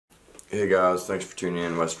Hey guys, thanks for tuning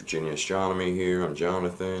in. West Virginia Astronomy here. I'm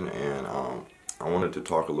Jonathan, and I wanted to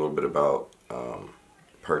talk a little bit about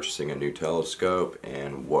purchasing a new telescope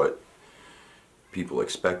and what people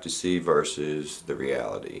expect to see versus the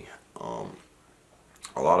reality.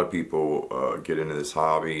 A lot of people get into this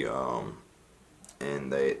hobby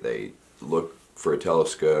and they look for a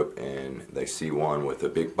telescope and they see one with a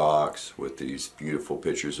big box with these beautiful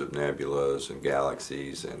pictures of nebulas and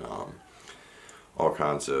galaxies and all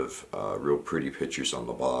kinds of real pretty pictures on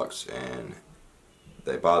the box, and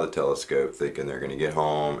they buy the telescope thinking they're going to get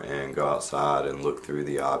home and go outside and look through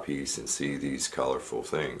the eyepiece and see these colorful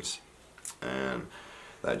things, and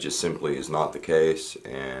that just simply is not the case.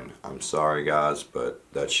 And I'm sorry guys, but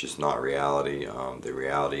that's just not reality. The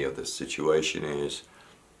reality of the situation is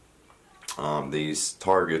these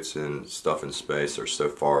targets and stuff in space are so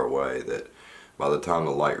far away that by the time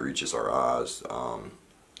the light reaches our eyes,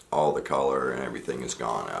 all the color and everything is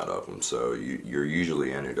gone out of them. So you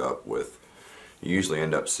usually end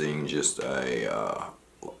up seeing just a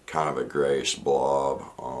kind of a grayish blob,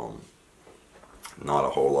 not a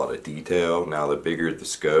whole lot of detail. Now the bigger the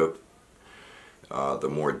scope, the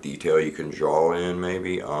more detail you can draw in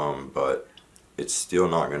maybe, but it's still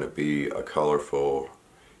not going to be a colorful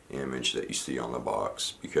image that you see on the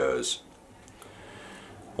box, because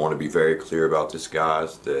I want to be very clear about this,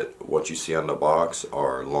 guys, that what you see on the box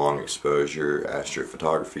are long exposure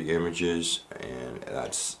astrophotography images, and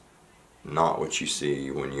that's not what you see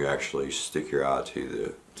when you actually stick your eye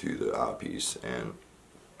to the eyepiece. And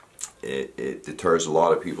it deters a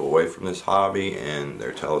lot of people away from this hobby, and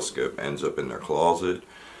their telescope ends up in their closet.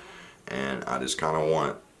 And I just kind of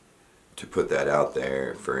want to put that out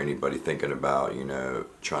there for anybody thinking about,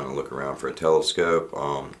 trying to look around for a telescope.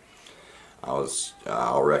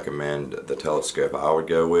 I'll recommend the telescope I would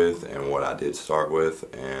go with and what I did start with,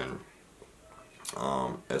 and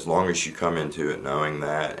as long as you come into it knowing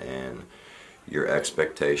that and your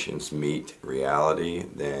expectations meet reality,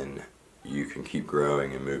 then you can keep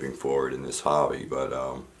growing and moving forward in this hobby. But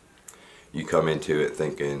you come into it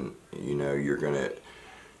thinking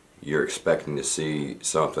you're expecting to see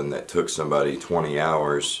something that took somebody 20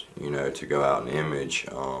 hours to go out and image.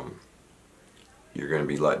 You're going to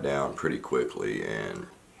be let down pretty quickly, and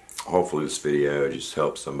hopefully this video just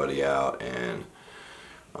helps somebody out, and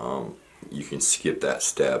you can skip that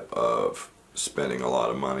step of spending a lot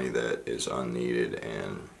of money that is unneeded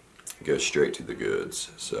and go straight to the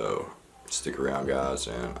goods. So stick around guys,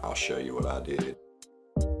 and I'll show you what I did.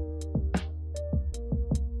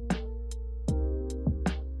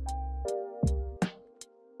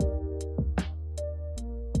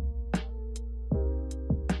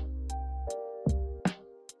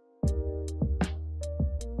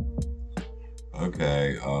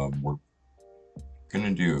 Okay, we're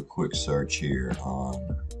gonna do a quick search here on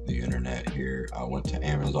the internet here. I went to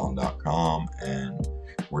Amazon.com, and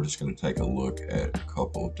we're just gonna take a look at a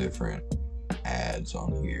couple of different ads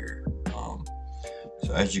on here.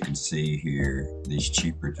 So as you can see here, these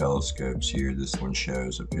cheaper telescopes here, this one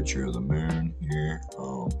shows a picture of the moon here,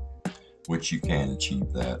 which you can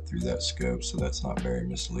achieve that through that scope, so that's not very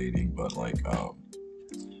misleading. But like,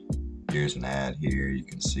 here's an ad here. You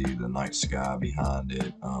can see the night sky behind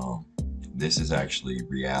it. This is actually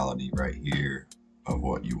reality right here of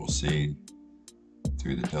what you will see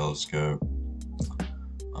through the telescope.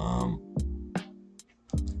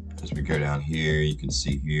 As we go down here, you can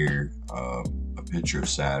see here a picture of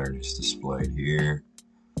Saturn is displayed here.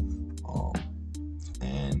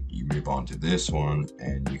 And you move on to this one,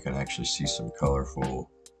 and you can actually see some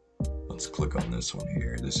colorful. Let's click on this one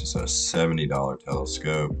here. This is a $70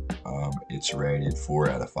 telescope. It's rated 4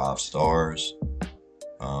 out of 5 stars.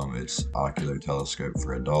 It's ocular telescope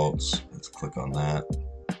for adults. Let's click on that,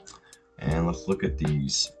 and let's look at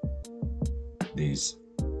these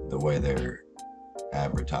the way they're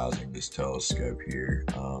advertising this telescope here.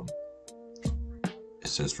 It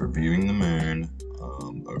says for viewing the moon.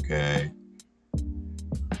 Okay,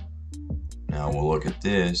 now we'll look at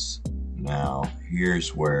this. Now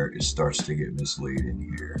here's where it starts to get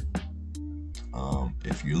misleading here.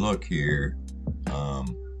 If you look here,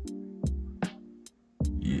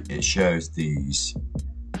 it shows these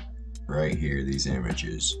right here, these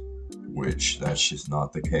images, which that's just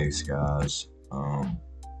not the case, guys.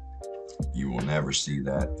 You will never see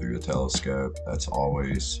that through the telescope. That's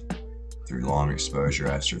always through long exposure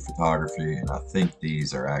astrophotography, and I think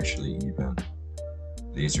these are actually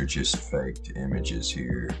these are just faked images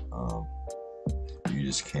here. You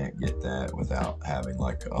just can't get that without having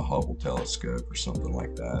like a Hubble telescope or something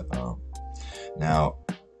like that. Now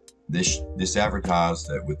this advertised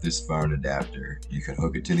that with this phone adapter you can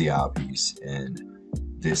hook it to the eyepiece and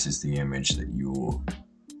this is the image that you will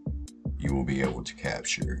be able to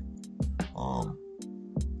capture.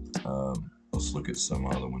 Let's look at some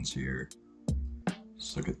other ones here.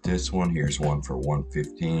 Let's look at this one. Here's one for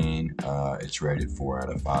 115. It's rated 4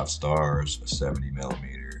 out of 5 stars, a 70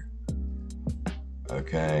 millimeter.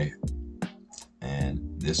 Okay,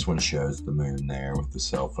 and this one shows the moon there with the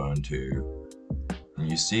cell phone too. And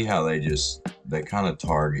you see how they kind of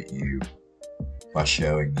target you by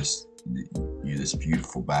showing this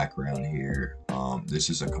beautiful background here. This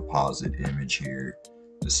is a composite image here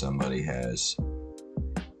that somebody has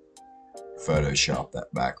photoshopped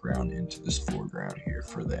that background into this foreground here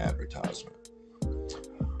for the advertisement.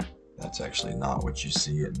 That's actually not what you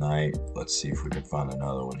see at night. Let's see if we can find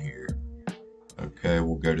another one here. Okay,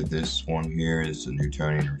 we'll go to this one here. It's a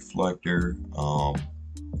Newtonian reflector.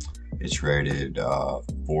 It's rated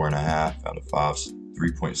 4.5 out of 5,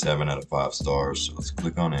 3.7 out of 5 stars. So let's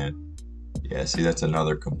click on it. Yeah, see, that's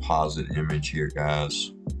another composite image here,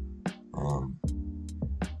 guys.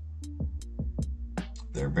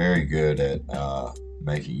 They're very good at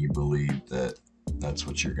making you believe that that's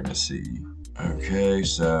what you're gonna see. Okay,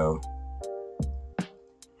 so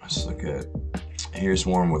let's look at, here's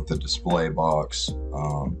one with the display box.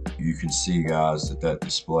 You can see, guys, that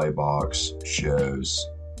display box shows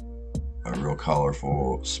a real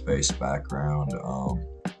colorful space background.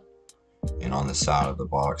 And on the side of the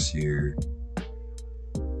box here,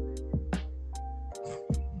 I'm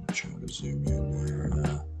trying to zoom in there.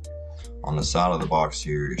 On the side of the box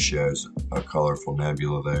here, it shows a colorful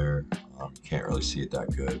nebula there. You can't really see it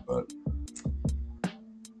that good, but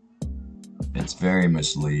it's very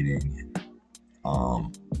misleading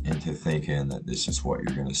into thinking that this is what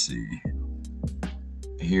you're gonna see.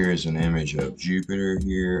 Here is an image of Jupiter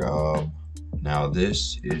here. Now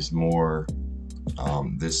this is more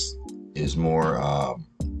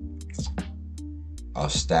a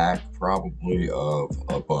stack probably of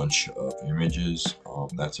a bunch of images.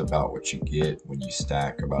 That's about what you get when you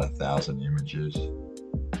stack about 1,000 images,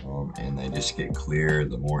 and they just get clearer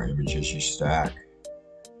the more images you stack,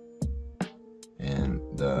 and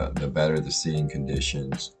the better the seeing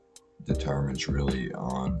conditions determines really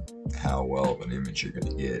on how well of an image you're going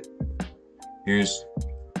to get. Here's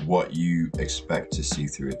what you expect to see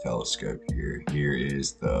through a telescope here. Here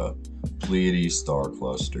is the Pleiades star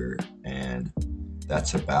cluster, and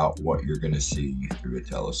that's about what you're going to see through a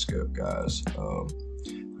telescope, guys.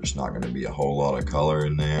 There's not going to be a whole lot of color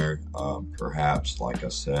in there. Perhaps, like I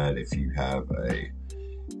said, if you have a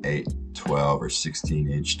 8, 12, or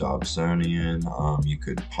 16-inch Dobsonian, you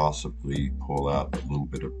could possibly pull out a little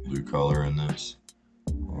bit of blue color in this.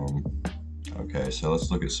 Okay, so let's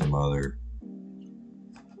look at some other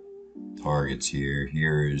targets here.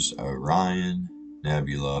 Here is Orion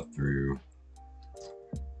Nebula through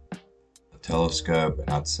a telescope, and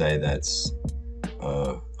I'd say that's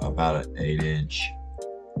about an 8-inch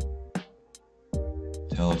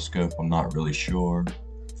telescope. I'm not really sure,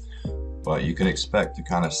 but you can expect to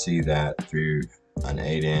kind of see that through an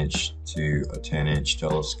 8-inch to a 10-inch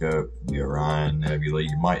telescope. The Orion Nebula,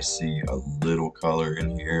 you might see a little color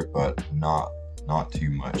in here, but not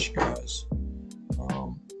too much, guys.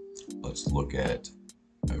 Let's look at,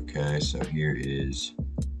 okay, so here is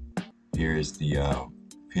the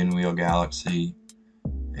Pinwheel Galaxy,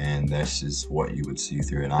 and this is what you would see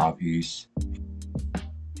through an eyepiece.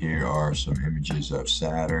 Here are some images of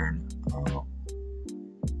Saturn.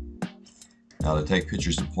 Now, to take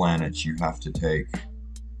pictures of planets, you have to take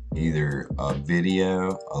either a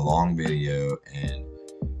long video, and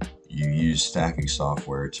you use stacking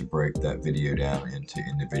software to break that video down into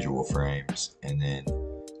individual frames, and then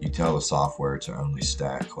you tell the software to only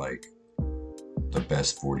stack like the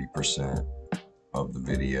best 40% of the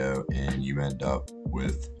video, and you end up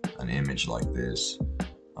with an image like this.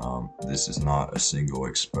 This is not a single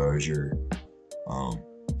exposure.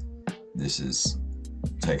 This is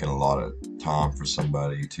taking a lot of time for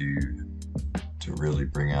somebody to really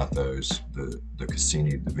bring out the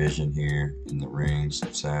Cassini division here in the rings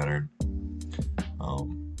of Saturn.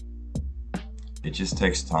 It just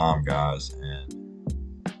takes time, guys, and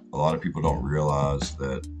a lot of people don't realize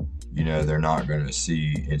that, you know, they're not going to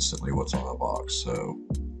see instantly what's on the box. So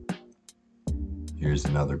here's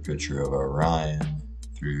another picture of Orion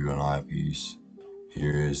through an eyepiece.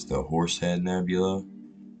 Here is the Horsehead Nebula.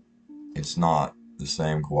 It's not the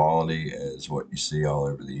same quality as what you see all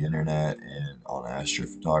over the internet and on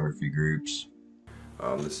astrophotography groups.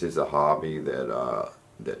 This is a hobby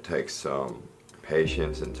that takes some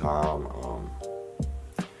patience and time.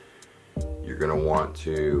 You're going to want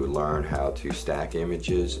to learn how to stack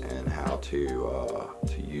images and how to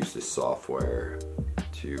use this software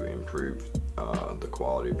to improve the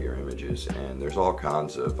quality of your images. And there's all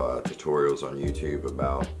kinds of tutorials on YouTube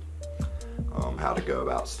about how to go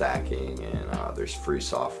about stacking, and there's free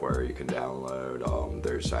software you can download.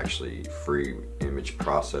 There's actually free image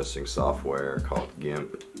processing software called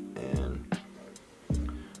GIMP, and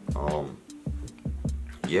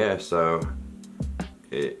yeah, so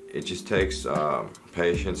it just takes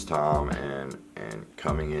patience, time, and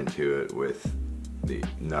coming into it with the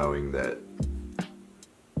knowing that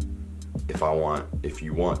if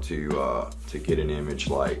you want to get an image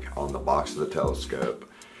like on the box of the telescope,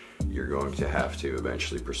 you're going to have to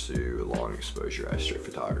eventually pursue long exposure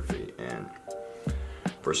astrophotography. And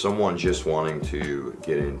for someone just wanting to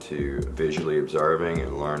get into visually observing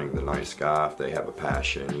and learning the night sky, if they have a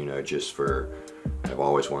passion, you know, just for, I've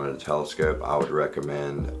always wanted a telescope, I would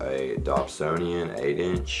recommend a Dobsonian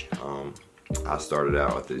 8-inch. I started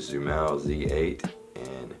out with the Zoomel Z8,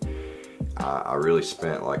 and I really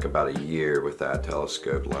spent like about a year with that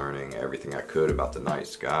telescope learning everything I could about the night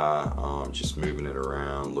sky, just moving it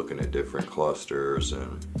around, looking at different clusters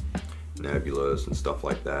and nebulas and stuff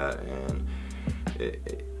like that, and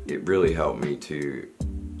it really helped me to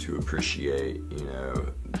appreciate, you know,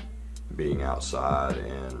 being outside.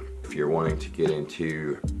 And if you're wanting to get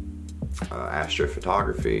into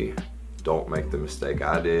astrophotography, don't make the mistake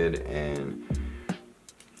I did and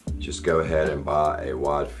just go ahead and buy a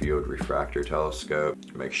wide field refractor telescope.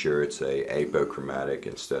 Make sure it's a apochromatic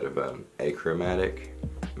instead of an achromatic.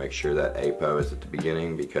 Make sure that apo is at the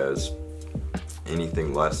beginning, because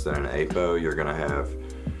anything less than an apo, you're gonna have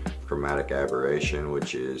chromatic aberration,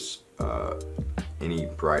 which is any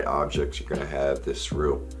bright objects, you're gonna have this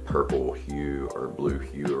real purple hue or blue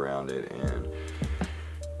hue around it. And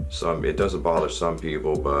it doesn't bother some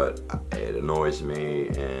people, but it annoys me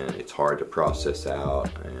and it's hard to process out.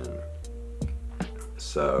 And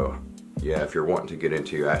so yeah, if you're wanting to get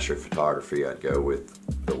into astrophotography, I'd go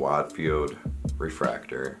with the wide field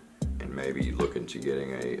refractor and maybe look into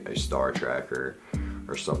getting a star tracker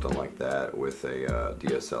or something like that with a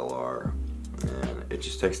DSLR. And it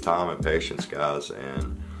just takes time and patience, guys,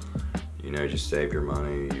 and you know, just save your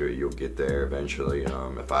money. You'll get there eventually.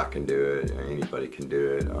 If I can do it, anybody can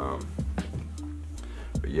do it.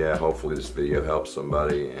 But yeah, hopefully this video helps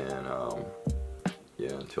somebody, and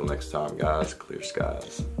yeah, until next time, guys, clear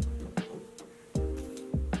skies.